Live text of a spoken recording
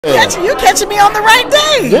You're catching me on the right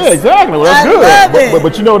day. Yeah, exactly. Well, that's good. Love it.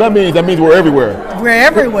 But you know what that means? That means we're everywhere. We're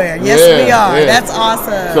everywhere. Yes, Yeah, we are. yeah. That's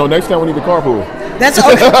awesome. So next time we need to carpool. That's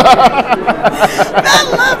okay. I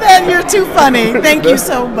love that. You're too funny. Thank you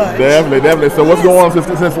so much. Definitely. So what's going on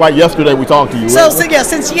since like yesterday we talked to you?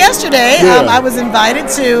 Since yesterday, I was invited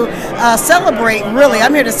to celebrate. Really,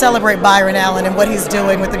 I'm here to celebrate Byron Allen and what he's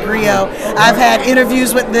doing with the Grio. I've had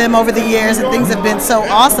interviews with them over the years, and things have been so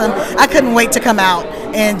awesome. I couldn't wait to come out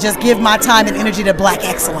and just give my time and energy to Black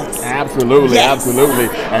excellence. Absolutely, yes. Absolutely.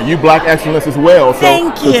 And you Black excellence as well. So,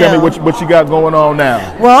 Thank you. So tell me what you got going on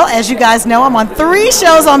now. Well, as you guys know, I'm on 3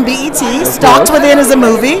 shows on BET. Stalked Within is a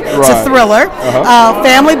movie. It's a thriller.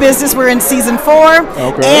 Family Business, we're in season 4.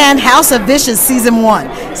 And House of Vicious season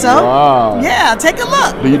 1. So, yeah, take a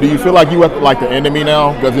look. Do you feel like you at like the enemy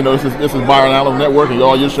now? Because you know this is Byron Allen Network and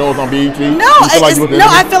all your shows on BET.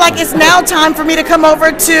 I feel like it's now time for me to come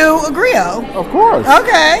over to Grio. Of course.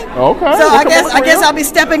 Okay. So I guess I'll be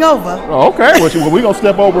stepping over. Okay. Well, we're gonna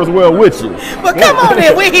step over as well with you. Well, come on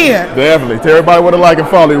in. We're here. Definitely. Tell everybody what to like and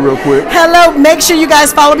follow you real quick. Hello. Make sure you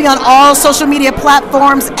guys follow me on all social media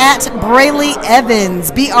platforms at Brely Evans.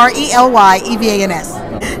 BRELYEVANS.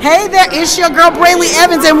 Hey there, it's your girl Brely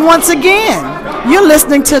Evans, and once again, you're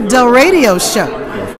listening to The Radio Show.